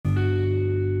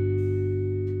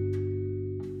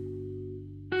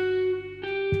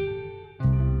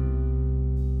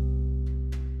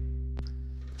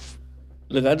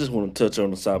Look, I just want to touch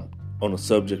on the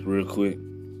subject real quick.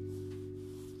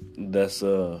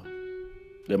 That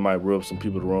might rub some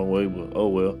people the wrong way, but oh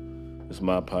well. It's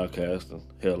my podcast, and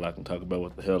hell, I can talk about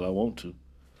what the hell I want to.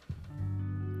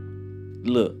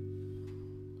 Look,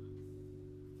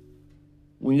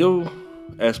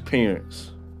 as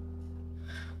parents,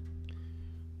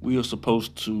 we are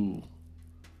supposed to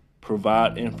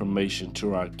provide information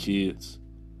to our kids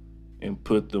and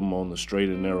put them on the straight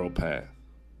and narrow path.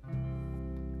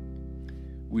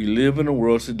 We live in a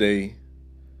world today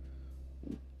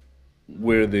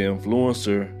where the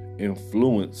influencer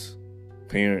influence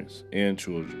parents and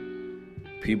children.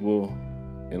 People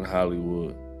in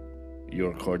Hollywood,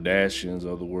 your Kardashians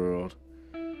of the world,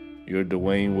 your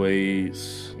Dwayne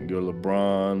Wades, your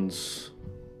LeBrons,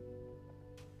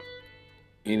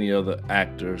 any other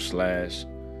actor /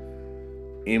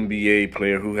 NBA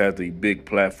player who has a big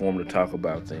platform to talk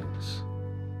about things.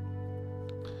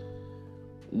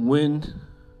 When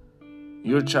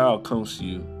your child comes to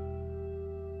you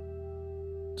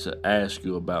to ask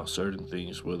you about certain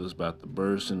things, whether it's about the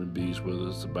birds and the bees, whether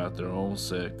it's about their own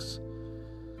sex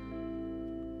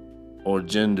or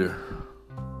gender,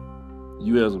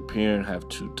 you as a parent have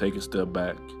to take a step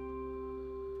back,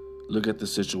 look at the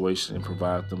situation, and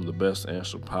provide them the best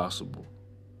answer possible.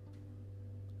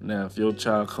 Now, if your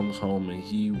child comes home and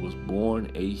he was born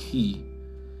a he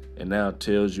and now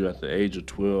tells you at the age of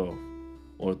 12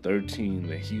 or 13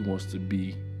 that he wants to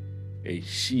be a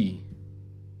she,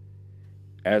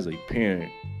 as a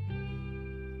parent,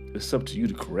 it's up to you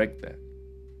to correct that.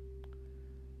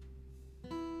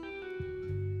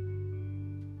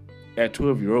 At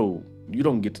 12-year-old, you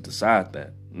don't get to decide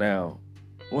that. Now,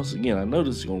 once again, I know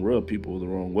this is going to rub people the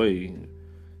wrong way,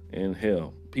 and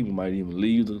hell, people might even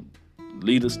leave the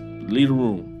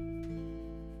room.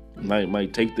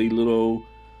 Might take their little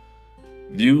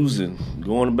views and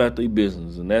go on about their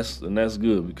business, and that's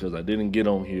good, because I didn't get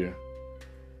on here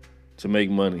to make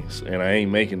money, and I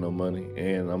ain't making no money,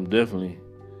 and I'm definitely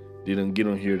didn't get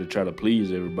on here to try to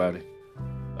please everybody.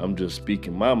 I'm just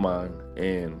speaking my mind,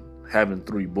 and having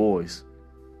 3 boys,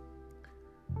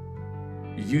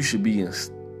 you should be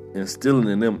instilling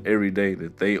in them every day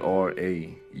that they are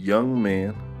a young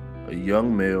man, a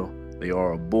young male, they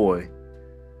are a boy,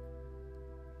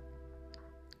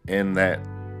 and that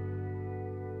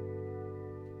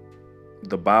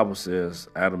the Bible says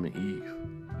Adam and Eve.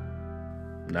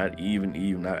 Not Eve and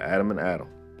Eve, not Adam and Adam.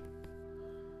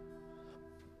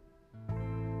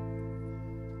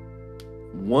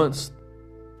 Once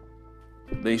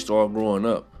they start growing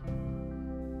up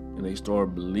and they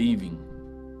start believing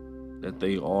that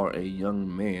they are a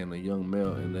young man, a young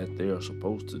male, and that they are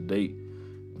supposed to date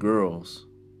girls,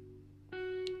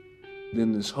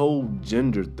 then this whole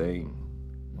gender thing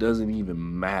doesn't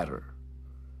even matter.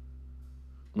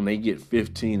 When they get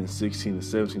 15 and 16 and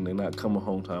 17, they're not coming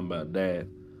home talking about, Dad,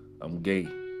 I'm gay.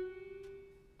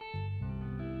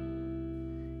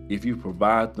 If you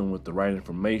provide them with the right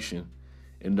information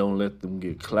and don't let them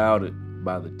get clouded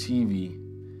by the TV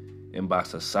and by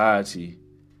society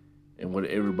and what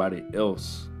everybody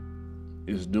else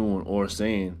is doing or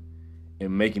saying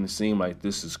and making it seem like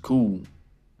this is cool,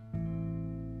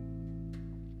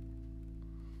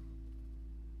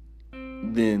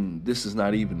 then this is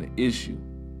not even an issue.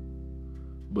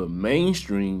 But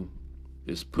mainstream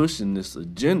is pushing this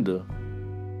agenda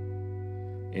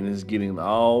and is getting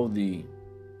all the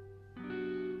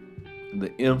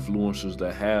influencers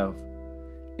that have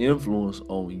influence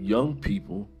on young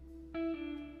people,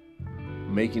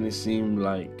 making it seem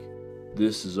like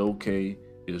this is okay,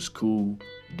 it's cool,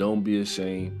 don't be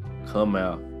ashamed, come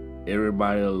out,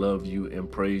 everybody will love you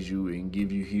and praise you and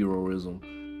give you heroism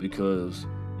because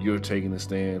you're taking a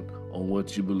stand on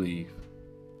what you believe.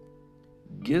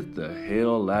 Get the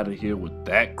hell out of here with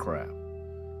that crap.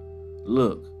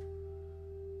 Look,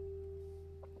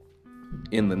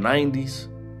 in the 90s,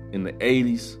 in the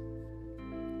 80s,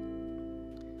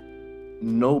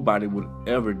 nobody would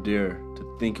ever dare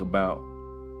to think about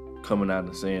coming out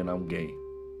and saying I'm gay.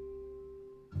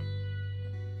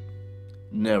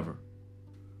 Never.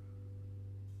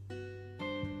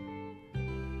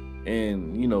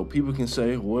 And, people can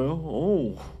say,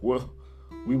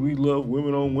 we love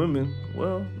women on women.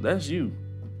 Well, that's you.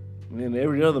 And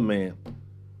every other man.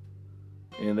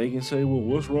 And they can say, well,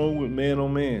 what's wrong with man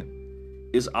on man?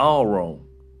 It's all wrong.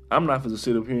 I'm not going to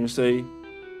sit up here and say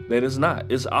that it's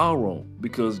not. It's all wrong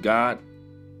because God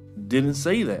didn't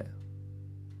say that.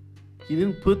 He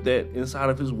didn't put that inside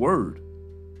of his word.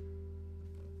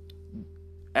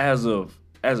 As a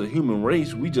human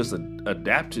race, we just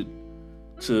adapted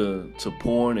to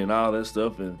porn and all that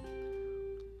stuff, and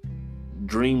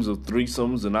dreams of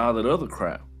threesomes and all that other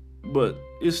crap. But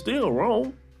it's still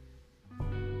wrong.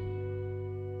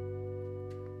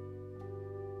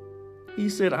 He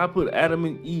said, I put Adam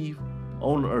and Eve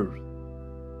on the earth.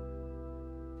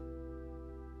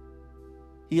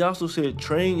 He also said,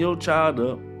 train your child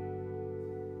up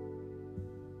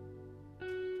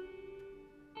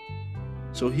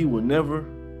so he will never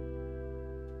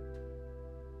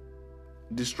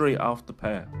stray off the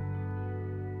path.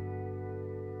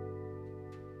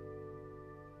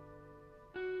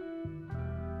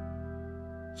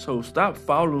 So stop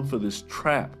falling for this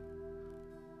trap.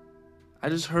 I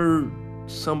just heard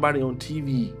somebody on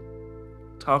TV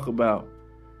talk about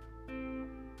an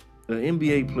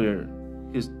NBA player.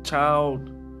 His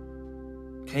child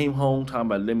came home talking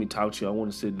about, let me talk to you, I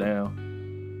want to sit down.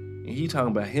 And he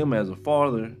talking about him as a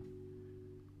father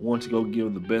wanting to go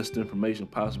give the best information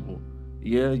possible.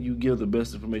 Yeah, you give the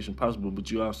best information possible, but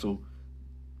you also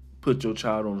put your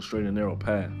child on a straight and narrow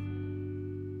path.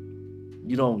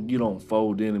 You don't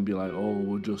fold in and be like, oh,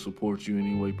 we'll just support you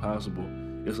any way possible.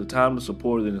 It's a time to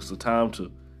support it, and it's a time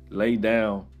to lay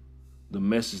down the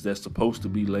message that's supposed to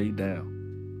be laid down.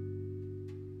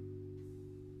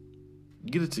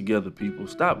 Get it together, people.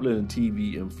 Stop letting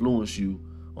TV influence you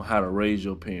on how to raise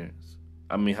your parents.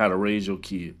 How to raise your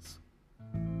kids.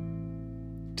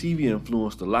 TV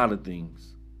influenced a lot of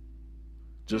things.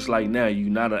 Just like now, you're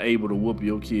not able to whoop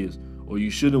your kids, or you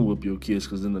shouldn't whoop your kids,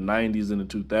 because in the 90s and the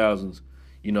 2000s,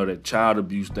 that child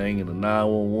abuse thing and the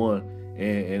 911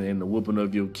 and the whooping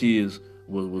of your kids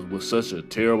was such a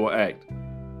terrible act.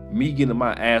 Me getting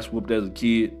my ass whooped as a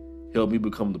kid helped me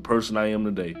become the person I am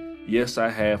today. Yes, I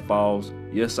had falls.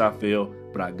 Yes, I fell,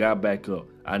 but I got back up.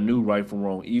 I knew right from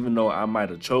wrong. Even though I might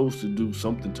have chose to do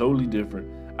something totally different,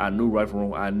 I knew right from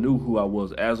wrong. I knew who I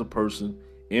was as a person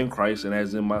in Christ and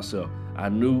as in myself. I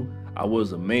knew I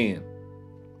was a man.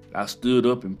 I stood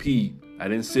up and peed. I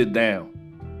didn't sit down.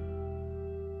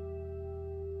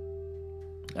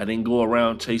 I didn't go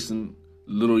around chasing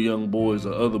little young boys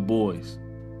or other boys.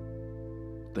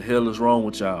 The hell is wrong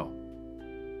with y'all?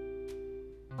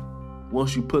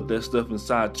 Once you put that stuff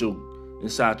inside your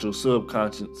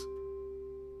subconscious,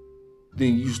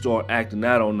 then you start acting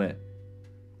out on that.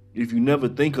 If you never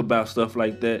think about stuff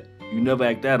like that, you never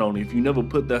act out on it. If you never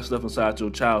put that stuff inside your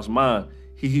child's mind,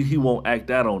 he won't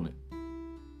act out on it.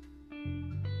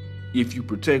 If you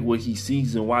protect what he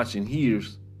sees and watches and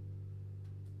hears,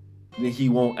 then he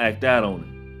won't act out on it.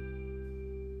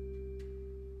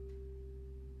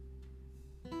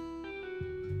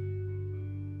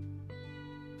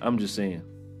 I'm just saying.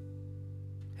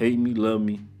 Hate me, love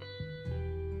me,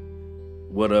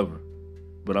 whatever.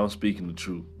 But I'm speaking the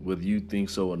truth, whether you think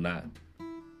so or not.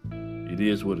 It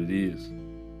is what it is.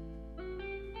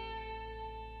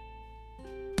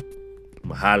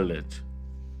 I'ma holler at you.